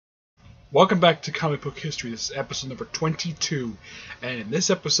Welcome back to Comic Book History. This is episode number 22, and in this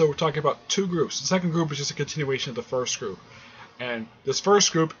episode we're talking about two groups. The second group is just a continuation of the first group, and this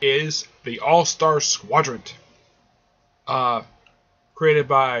first group is the All-Star Squadron, created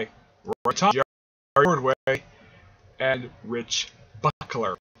by Roy Thomas, Jerry Ordway, and Rich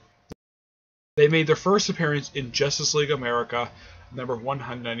Buckler. They made their first appearance in Justice League America number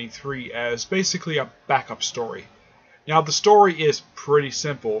 193 as basically a backup story. Now, the story is pretty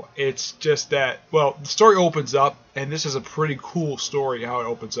simple. It's just that, well, the story opens up, and this is a pretty cool story how it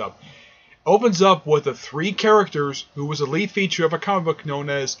opens up. It opens up with the three characters who was a lead feature of a comic book known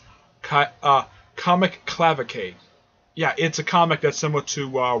as Comic Cavalcade. Yeah, it's a comic that's similar to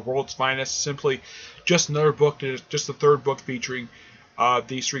World's Finest, simply just another book, just the third book featuring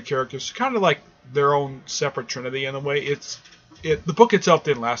these three characters. Kind of like their own separate trinity in a way. The book itself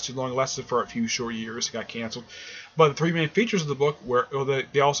didn't last too long. It lasted for a few short years. It got canceled. But the three main features of the book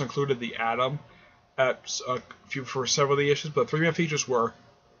they also included the Atom for several of the issues. But the three main features were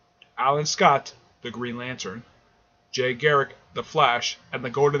Alan Scott, the Green Lantern, Jay Garrick, the Flash, and the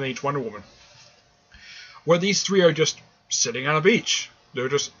Golden Age Wonder Woman. Where these three are just sitting on a beach. They're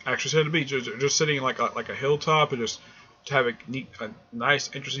just actually sitting on a beach. They're just sitting like a hilltop and just having a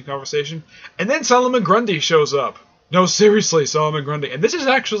nice, interesting conversation. And then Solomon Grundy shows up. No, seriously, Solomon Grundy. And this is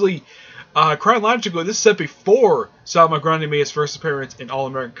actually, chronologically, this is set before Solomon Grundy made his first appearance in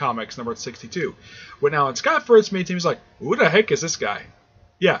All-American Comics, number 62. When Alan Scott first made him, he's like, who the heck is this guy?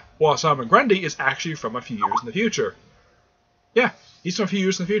 Yeah, well, Solomon Grundy is actually from a few years in the future. Yeah, he's from a few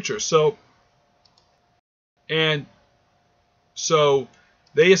years in the future. So they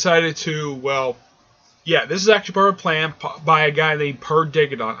decided to, well, yeah, this is actually part of a plan by a guy named Per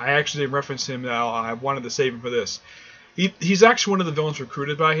Digadon. I actually didn't reference him now. I wanted to save him for this. He's actually one of the villains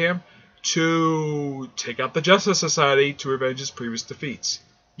recruited by him to take out the Justice Society to revenge his previous defeats.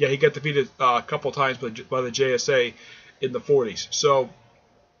 Yeah, he got defeated a couple times by the JSA in the 40s. So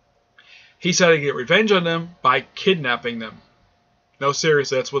he decided to get revenge on them by kidnapping them. No,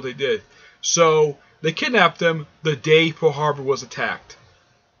 seriously, that's what they did. So they kidnapped them the day Pearl Harbor was attacked.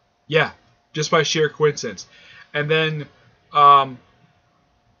 Yeah, just by sheer coincidence. And then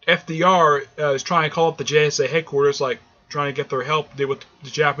FDR is trying to call up the JSA headquarters, like trying to get their help deal with the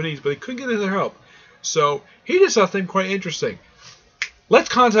Japanese, but they couldn't get their help. So he just thought them quite interesting. Let's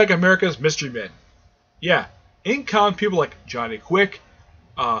contact America's mystery men. Yeah, in comic people like Johnny Quick,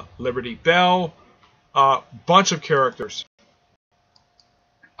 Liberty Bell, bunch of characters.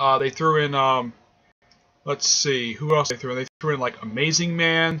 They threw in, let's see, who else they threw in? They threw in like Amazing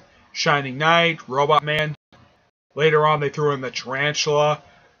Man, Shining Knight, Robot Man. Later on, they threw in the Tarantula,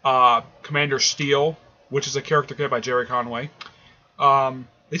 Commander Steel, which is a character created by Jerry Conway.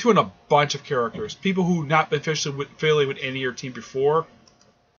 They threw in a bunch of characters, people who not been officially affiliated with any other team before.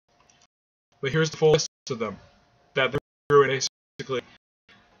 But here's the full list of them that they threw in basically.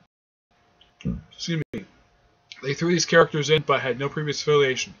 Excuse me. They threw these characters in, but had no previous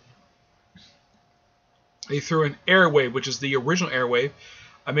affiliation. They threw in Airwave, which is the original Airwave,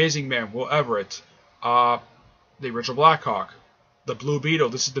 Amazing Man, Will Everett, the original Blackhawk, the Blue Beetle,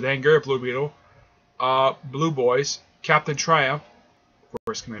 this is the Dan Garrett Blue Beetle, Blue Boys, Captain Triumph, of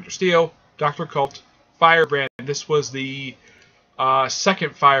course Commander Steel, Dr. Cult, Firebrand, this was the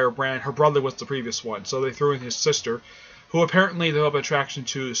second Firebrand, her brother was the previous one, so they threw in his sister, who apparently developed attraction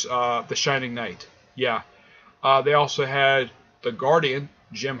to the Shining Knight. Yeah. They also had the Guardian,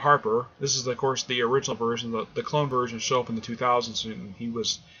 Jim Harper. This is, of course, the original version. The clone version showed up in the 2000s, and he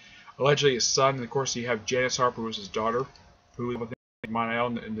was allegedly his son. And, of course, you have Janice Harper, who was his daughter, who was with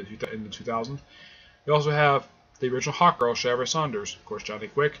Monel in the 2000s. You also have the original Hawkgirl, Shavra Saunders. Of course, Johnny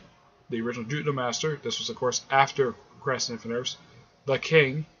Quick, the original Judo Master. This was, of course, after Crisis on Infinite Earths. The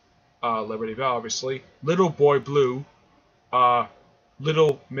King, Liberty Bell, obviously. Little Boy Blue,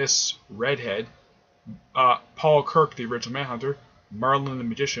 Little Miss Redhead, Paul Kirk, the original Manhunter, Merlin the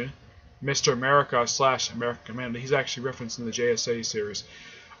Magician, Mr. America / American Commander. He's actually referenced in the JSA series.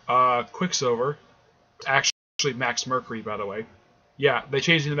 Quicksilver, actually Max Mercury, by the way. Yeah, they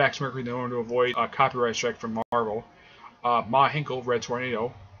changed him to Max Mercury in order to avoid a copyright strike from Marvel. Ma Hinkle, Red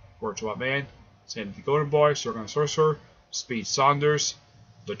Tornado, Words About Man, Sandy the Golden Boy, Sorgon the Sorcerer, Speed Saunders,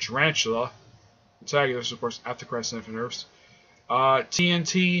 the Tarantula, Antagonist, of course, after Crisis on Infinite Earths,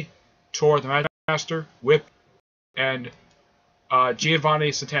 TNT, Tor the Magic Master, Whip, and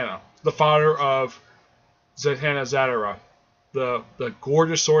Giovanni Satana, the father of Zatanna Zatara, the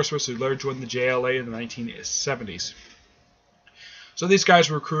gorgeous sorceress who later joined the JLA in the 1970s. So these guys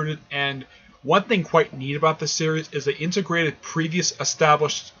were recruited, and one thing quite neat about this series is they integrated previous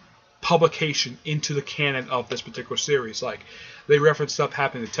established publication into the canon of this particular series. Like, they reference stuff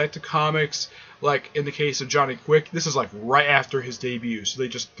happening in Detective Comics. Like, in the case of Johnny Quick, this is like right after his debut, so they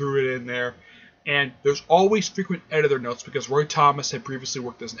just threw it in there. And there's always frequent editor notes because Roy Thomas had previously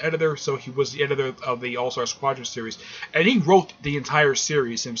worked as an editor, so he was the editor of the All-Star Squadron series. And he wrote the entire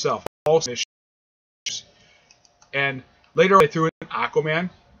series himself. Also, and later they threw in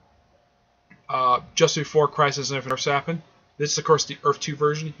Aquaman, just before Crisis on Infinite Earths happened. This is, of course, the Earth 2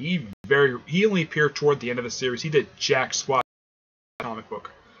 version. He only appeared toward the end of the series. He did jack squat comic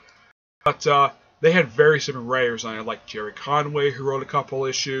book. But they had very different writers on it, like Jerry Conway, who wrote a couple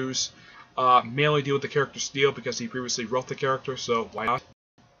issues. Mainly deal with the character Steel because he previously wrote the character, so why not?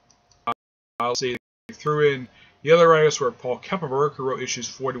 I'll say they threw in the other writers were Paul Keppenberg, who wrote issues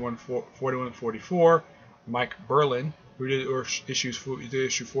 41 and 44, Mike Berlin, who did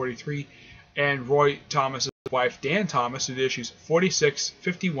issue 43, and Roy Thomas' wife Dan Thomas, who did issues 46,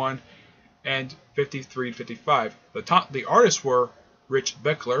 51, and 53 and 55. The artists were Rich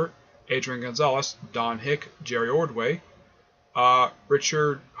Beckler, Adrian Gonzalez, Don Hick, Jerry Ordway,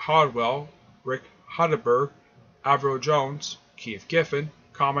 Richard Hodwell, Rick Hodeberg, Avro Jones, Keith Giffen,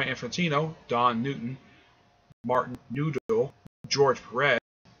 Carmine Infantino, Don Newton, Martin Noodle, George Perez,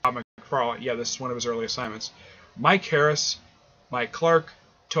 Tom McFarlane, yeah, this is one of his early assignments, Mike Harris, Mike Clark,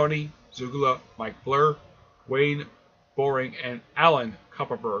 Tony Zugula, Mike Blur, Wayne Boring, and Alan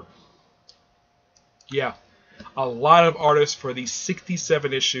Kupperberg. Yeah, a lot of artists for these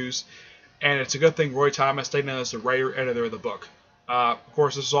 67 issues. And it's a good thing Roy Thomas stayed in as the writer-editor of the book. Of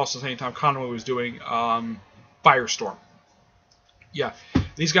course, this was also the same time Conway was doing Firestorm. Yeah,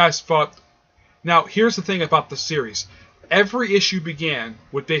 these guys fought. Now, here's the thing about the series. Every issue began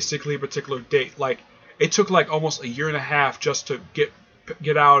with basically a particular date. Like, it took like almost a year and a half just to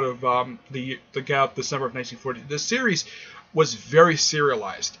get out of December of 1940. The series was very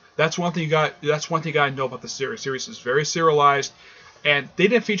serialized. That's one thing you got to know about the series. The series is very serialized. And they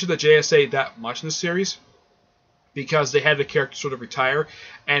didn't feature the JSA that much in the series because they had the characters sort of retire.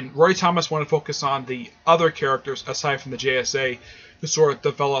 And Roy Thomas wanted to focus on the other characters aside from the JSA to sort of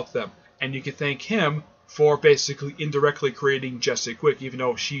develop them. And you can thank him for basically indirectly creating Jessie Quick, even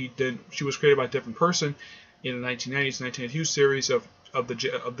though she was created by a different person in the 1990s, 1992 series of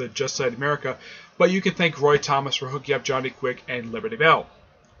the Just Side America. But you can thank Roy Thomas for hooking up Johnny Quick and Liberty Bell.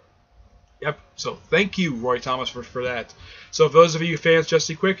 Yep, so thank you, Roy Thomas, for that. So for those of you fans,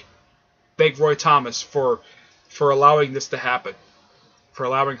 Jessie Quick, thank Roy Thomas for allowing this to happen, for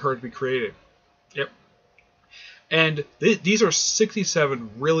allowing her to be created. Yep. And these are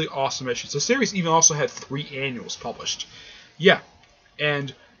 67 really awesome issues. The series even also had 3 annuals published. Yeah,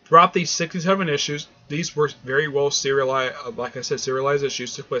 and throughout these 67 issues, these were very well serialized, like I said, serialized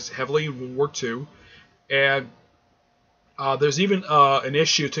issues, took place heavily in World War II, and there's even an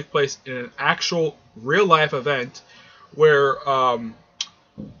issue that took place in an actual real-life event where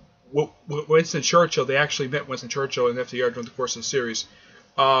Winston Churchill, they actually met Winston Churchill and FDR during the course of the series,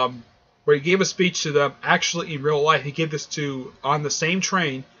 where he gave a speech to them actually in real life. He gave this on the same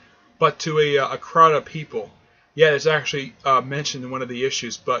train, but to a crowd of people. Yeah, it's actually mentioned in one of the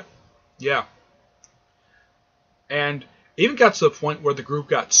issues, but yeah. And it even got to the point where the group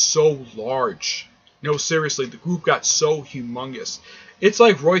got so large. No, seriously, the group got so humongous. It's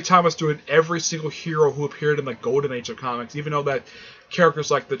like Roy Thomas doing every single hero who appeared in the Golden Age of comics, even though that characters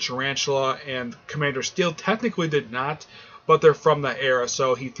like the Tarantula and Commander Steel technically did not, but they're from that era,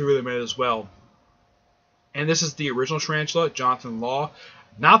 so he threw them in as well. And this is the original Tarantula, Jonathan Law,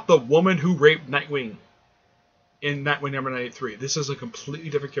 not the woman who raped Nightwing in Nightwing number 93. This is a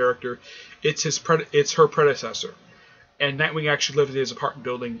completely different character. It's her predecessor. And Nightwing actually lived in his apartment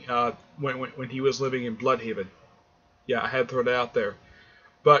building when he was living in Bloodhaven. Yeah, I had to throw that out there.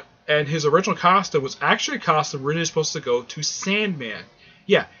 And his original costume was actually a costume originally supposed to go to Sandman.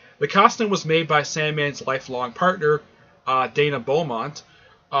 Yeah, the costume was made by Sandman's lifelong partner, Dana Beaumont,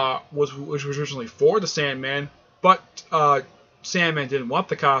 which was originally for the Sandman, but Sandman didn't want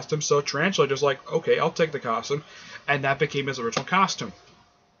the costume, so Tarantula just like, okay, I'll take the costume, and that became his original costume.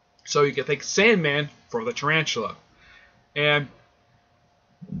 So you can thank Sandman for the Tarantula. And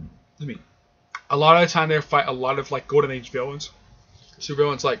a lot of the time they fight a lot of like Golden Age villains. So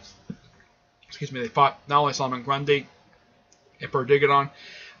villains like, they fought not only Solomon Grundy, Emperor Digodon,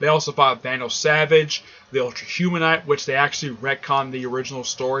 they also fought Vandal Savage, the Ultra Humanite, which they actually retconned the original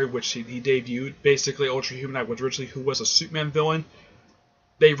story, which he debuted. Basically, Ultra Humanite was originally who was a Superman villain.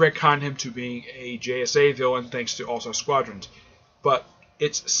 They retconned him to being a JSA villain thanks to All-Star Squadrons. But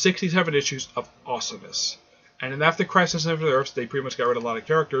it's 67 issues of awesomeness. And then after Crisis on Infinite Earths, they pretty much got rid of a lot of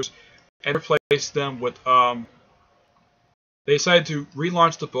characters and replaced them with They decided to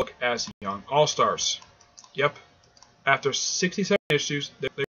relaunch the book as Young All-Stars. Yep. After 67 issues, they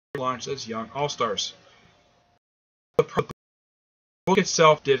relaunched as Young All-Stars. The book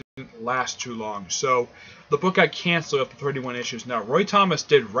itself didn't last too long, so the book got canceled after 31 issues. Now, Roy Thomas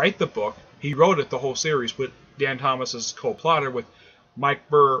did write the book. He wrote it, the whole series, with Dan Thomas as co-plotter, with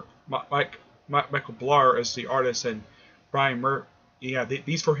Michael Blar as the artist, and Brian Murray. Yeah,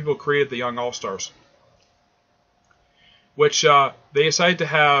 these 4 people created the Young All-Stars, which they decided to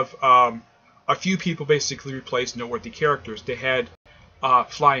have a few people basically replace noteworthy characters. They had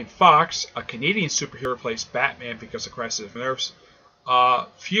Flying Fox, a Canadian superhero, replaced Batman because of Crisis of Nerves.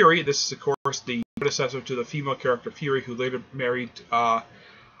 Fury, this is of course the predecessor to the female character Fury, who later married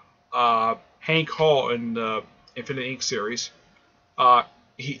Hank Hall in the Infinite Inc. series.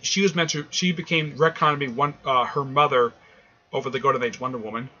 She became retconned to be her mother over the Golden Age Wonder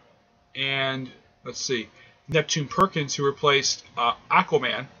Woman. And let's see, Neptune Perkins, who replaced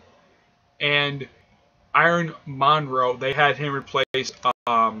Aquaman, and Iron Monroe. They had him replace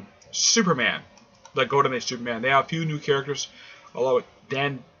Superman, the Golden Age Superman. They have a few new characters, along with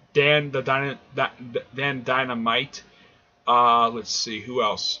Dan Dynamite. Let's see, who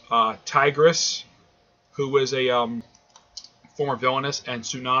else? Tigress, who was a former villainess, and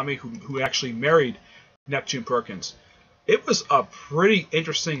Tsunami, who actually married Neptune Perkins. It was a pretty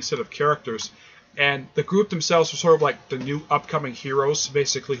interesting set of characters, and the group themselves were sort of like the new upcoming heroes,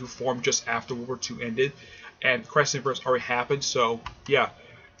 basically, who formed just after World War II ended, and Crisis on Infinite already happened, so yeah.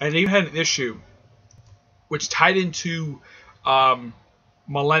 And they even had an issue which tied into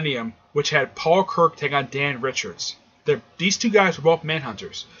Millennium, which had Paul Kirk take on Dan Richards. These two guys were both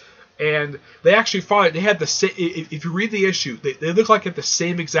Manhunters, and they actually fought. They had the same. If you read the issue, they look like they had the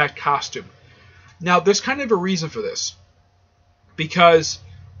same exact costume. Now, there's kind of a reason for this, because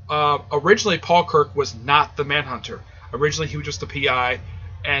originally Paul Kirk was not the Manhunter. Originally, he was just the PI,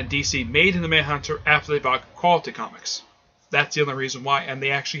 and DC made him the Manhunter after they bought Quality Comics. That's the only reason why. And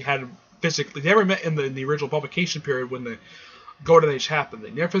they actually had him physically. They never met in the original publication period when the Golden Age happened.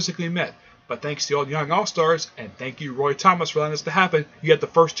 They never physically met. But thanks to the old Young All-Stars, and thank you, Roy Thomas, for letting this to happen, you had the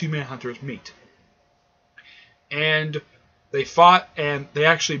first 2 Manhunters meet. And they fought, and they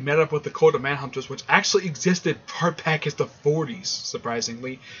actually met up with the Code of Manhunters, which actually existed far back as the 40s,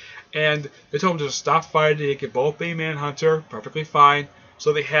 surprisingly. And they told them to stop fighting. They could both be Manhunter, perfectly fine.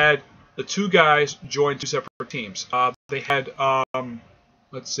 So they had the 2 guys join 2 separate teams. They had,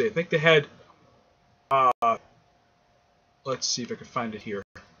 let's see, I think they had, let's see if I can find it here.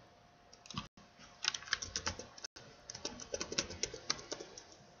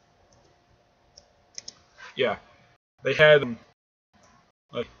 Yeah, they had,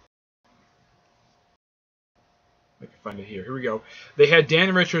 I can find it here. Here we go. They had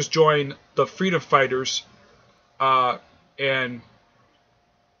Dan Richards join the Freedom Fighters, and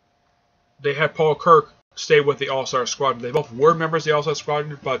they had Paul Kirk stay with the All-Star Squadron. They both were members of the All-Star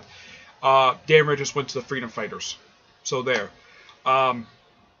Squadron, but Dan Richards went to the Freedom Fighters. So there.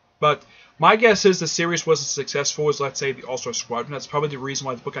 But my guess is the series wasn't as successful as, let's say, the All-Star Squadron. That's probably the reason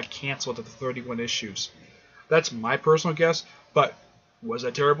why the book got canceled after 31 issues. That's my personal guess, but was that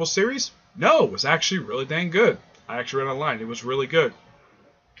a terrible series? No, it was actually really dang good. I actually read online. It was really good.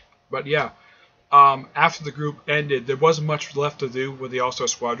 But yeah, after the group ended, there wasn't much left to do with the All-Star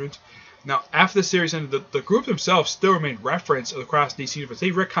Squadrons. Now, after the series ended, the group themselves still remained referenced across DC Universe.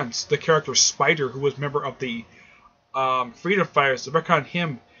 They retconned the character Spider, who was a member of the Freedom Fighters. They retconned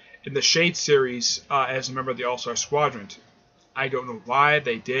him in the Shade series as a member of the All-Star Squadron. I don't know why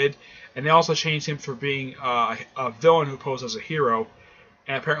they did. And they also changed him for being a villain who posed as a hero.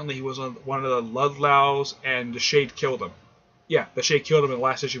 And apparently he was one of the Ludlows, and the Shade killed him. Yeah, the Shade killed him in the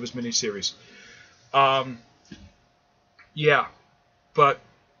last issue of his miniseries. Yeah, but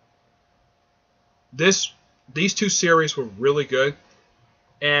these 2 series were really good.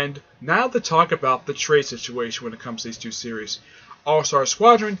 And now to talk about the trade situation when it comes to these 2 series. All-Star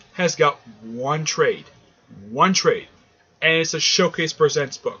Squadron has got one trade. And it's a Showcase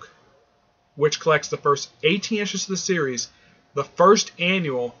Presents book, which collects the first 18 issues of the series, the first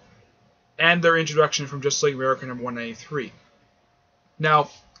annual, and their introduction from Justice League America number 193. Now,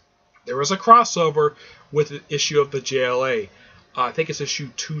 there was a crossover with an issue of the JLA. I think it's issue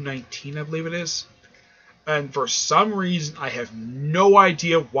 219, I believe it is. And for some reason, I have no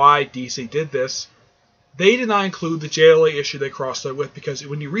idea why DC did this. They did not include the JLA issue they crossed over with, because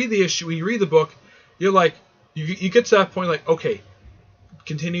when you read the issue, when you read the book, you're like, you get to that point like, okay,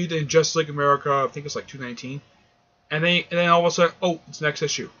 continued in Justice League America, I think it's like 219, and then all of a sudden, oh, it's next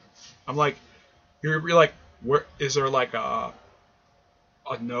issue. I'm like, you're like, where is there like a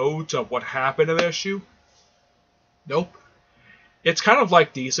note of what happened in the issue? Nope. It's kind of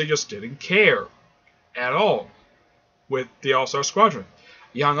like DC just didn't care at all with the All-Star Squadron.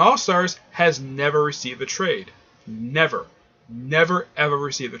 Young All-Stars has never received a trade. Never. Never ever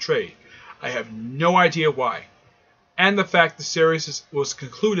received a trade. I have no idea why. And the fact the series was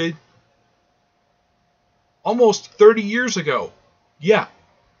concluded almost 30 years ago. Yeah,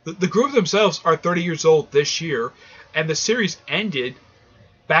 the group themselves are 30 years old this year, and the series ended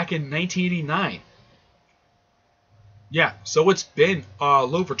back in 1989. Yeah, so it's been a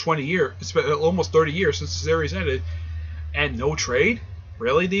little over 20 years. It's been almost 30 years since the series ended, and no trade?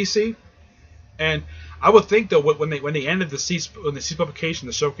 Really, DC? And I would think though when they ended the cease publication,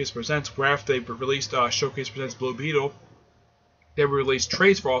 the Showcase Presents, where after they released Showcase Presents Blue Beetle, they released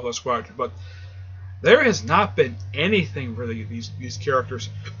trades for all those squadrons. But there has not been anything really these characters.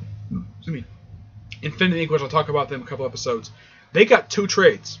 Excuse me. Infinity Inc., which I'll talk about them in a couple episodes. They got 2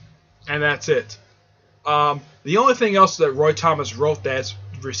 trades, and that's it. The only thing else that Roy Thomas wrote that's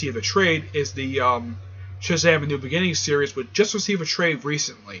received a trade is the Shazam: A New Beginning series, which just received a trade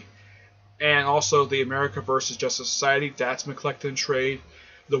recently. And also the America vs. Justice Society, that's been collected in trade.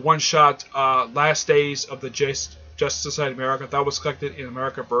 The one-shot Last Days of the Justice Society America, that was collected in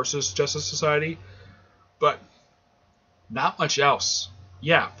America vs. Justice Society. But not much else.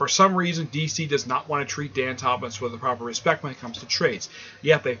 Yeah, for some reason, DC does not want to treat Dan Thomas with the proper respect when it comes to trades.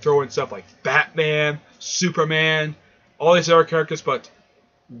 Yeah, they throw in stuff like Batman, Superman, all these other characters, but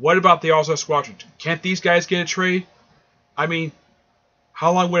what about the All-Star Squadron? Can't these guys get a trade? I mean,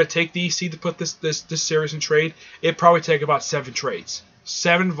 how long would it take DC to put this series in trade? It'd probably take about 7 trades.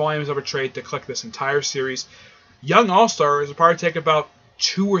 7 volumes of a trade to collect this entire series. Young All-Stars would probably take about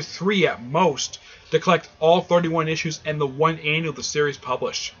 2 or 3 at most to collect all 31 issues and the 1 annual the series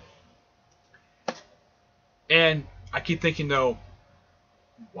published. And I keep thinking, though,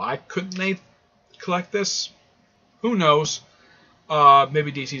 why couldn't they collect this? Who knows?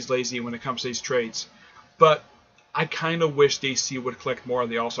 Maybe DC's lazy when it comes to these trades. But I kind of wish DC would collect more of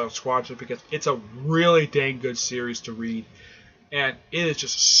the All-Star Squadron because it's a really dang good series to read. And it is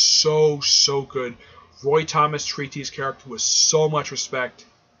just so good. Roy Thomas treats these characters with so much respect.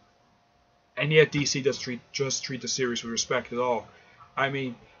 And yet DC doesn't just treat the series with respect at all. I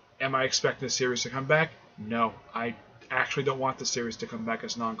mean, am I expecting the series to come back? No, I actually don't want the series to come back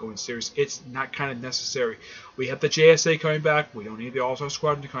as an ongoing series. It's not kind of necessary. We have the JSA coming back. We don't need the All-Star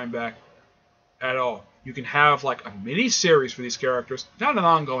Squadron to come back at all. You can have like a mini-series for these characters, not an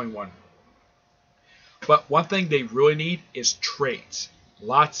ongoing one. But one thing they really need is trades.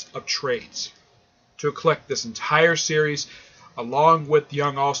 Lots of trades to collect this entire series along with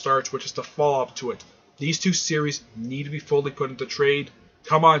Young All-Stars, which is the follow-up to it. These 2 series need to be fully put into trade.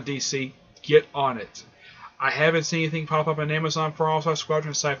 Come on, DC. Get on it. I haven't seen anything pop up on Amazon for All-Star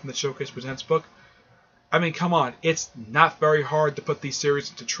Squadron aside from the Showcase Presents book. I mean, come on. It's not very hard to put these series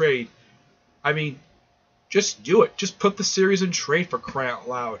into trade. I mean, just do it. Just put the series in trade for crying out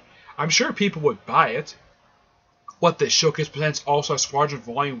loud. I'm sure people would buy it. What, the Showcase Presents All-Star Squadron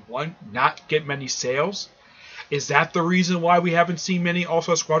Volume 1 not get many sales? Is that the reason why we haven't seen many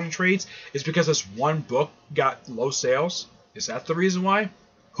All-Star Squadron trades? Is because this one book got low sales? Is that the reason why?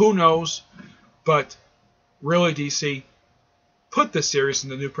 Who knows? But really, DC, put this series in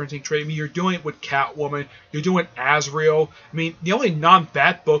the new printing trade. I mean, you're doing it with Catwoman. You're doing Azrael. I mean, the only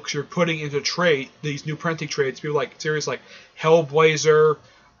non-Bat books you're putting into trade, these new printing trades, people like series like Hellblazer,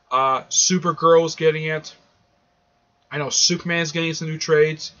 Supergirl's getting it. I know Superman's getting some new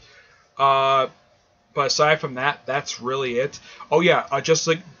trades. But aside from that, that's really it. Oh yeah, just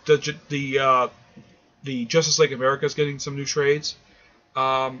like the Justice League America is getting some new trades,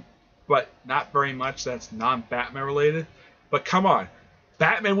 but not very much. That's non-Batman related. But come on,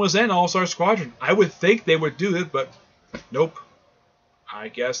 Batman was in All-Star Squadron. I would think they would do it, but nope. I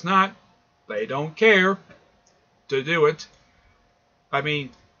guess not. They don't care to do it. I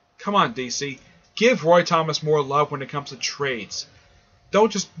mean, come on, DC. Give Roy Thomas more love when it comes to trades. Don't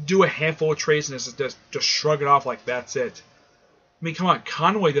just do a handful of trades and just shrug it off like that's it. I mean, come on,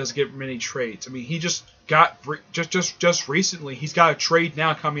 Conway doesn't get many trades. I mean, he just got just recently he's got a trade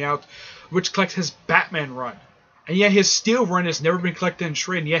now coming out, which collects his Batman run, and yet his Steel run has never been collected in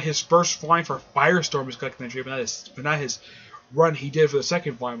trade. And yet his first volume for Firestorm is collected in trade, but not his run he did for the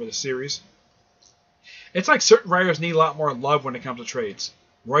second volume of the series. It's like certain writers need a lot more love when it comes to trades.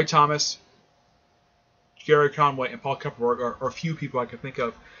 Roy Thomas, Gary Conway, and Paul Kupperberg are a few people I can think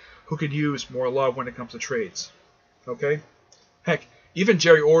of who could use more love when it comes to trades. Okay? Heck, even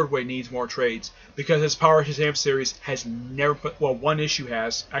Jerry Ordway needs more trades because his Power Shazam series has never put. Well, one issue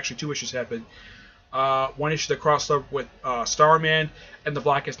has. Actually, 2 issues have been. One issue that crossed over with Starman and the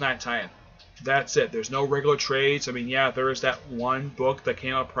Blackest Night tie-in. That's it. There's no regular trades. I mean, yeah, there is that one book that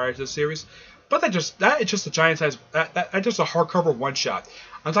came out prior to the series, but that is just a giant size. That just a hardcover one shot.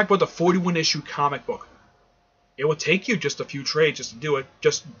 I'm talking about the 41 issue comic book. It will take you just a few trades just to do it.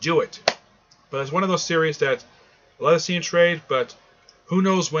 Just do it. But it's one of those series that let us see in trade, but who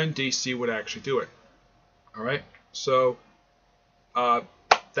knows when DC would actually do it. All right. So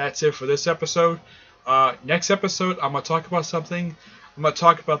that's it for this episode. Next episode, I'm gonna talk about something. I'm going to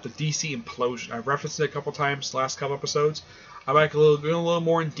talk about the DC implosion. I've referenced it a couple times last couple episodes. I'm going to go a little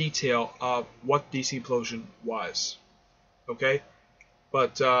more in detail of what DC implosion was. Okay?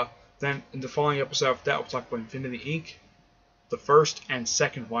 But then in the following episode of that, we'll talk about Infinity Inc., the first and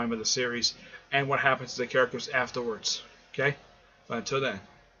second volume of the series, and what happens to the characters afterwards. Okay? But until then,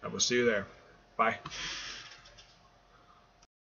 I will see you there. Bye.